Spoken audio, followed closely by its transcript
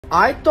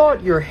I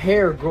thought your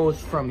hair grows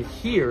from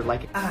here,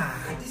 like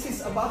This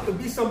is about to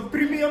be some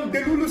premium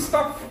Delulu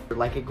stuff.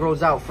 it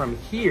grows out from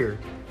here.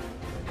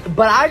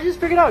 But I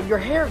just figured out your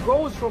hair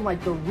grows from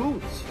like the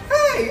roots.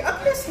 Hey,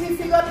 at least he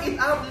figured it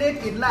out late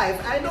in life.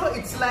 I know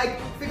it's like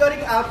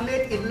figuring out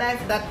late in life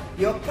that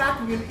your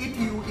cat will eat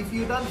you if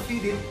you don't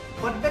feed it,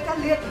 but better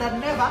late than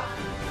never.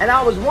 And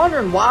I was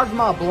wondering, why's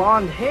my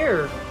blonde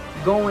hair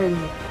going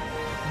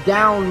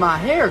down my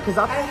hair? Because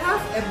I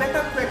have a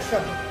better question.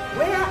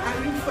 Where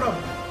are you from?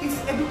 Is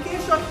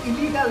education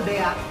illegal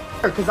there?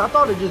 Because I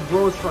thought it just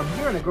grows from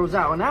here and it grows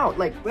out and out.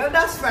 Like, Well,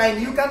 that's fine.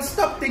 You can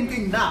stop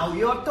thinking now.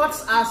 Your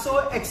thoughts are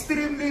so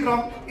extremely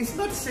wrong. It's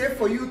not safe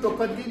for you to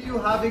continue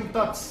having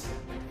thoughts.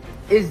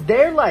 is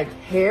there like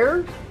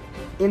hair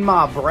in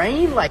my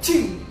brain? Like,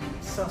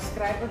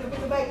 Subscribe.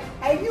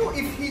 I knew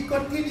if he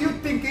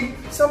continued thinking,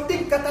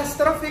 something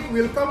catastrophic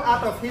will come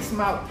out of his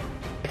mouth.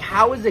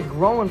 how is it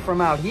growing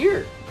from out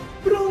here?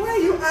 Bro, why are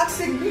you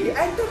asking me?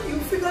 I thought you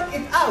figured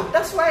it out.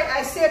 That's why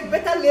I said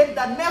better late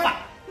than never.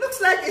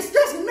 Looks like it's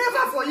just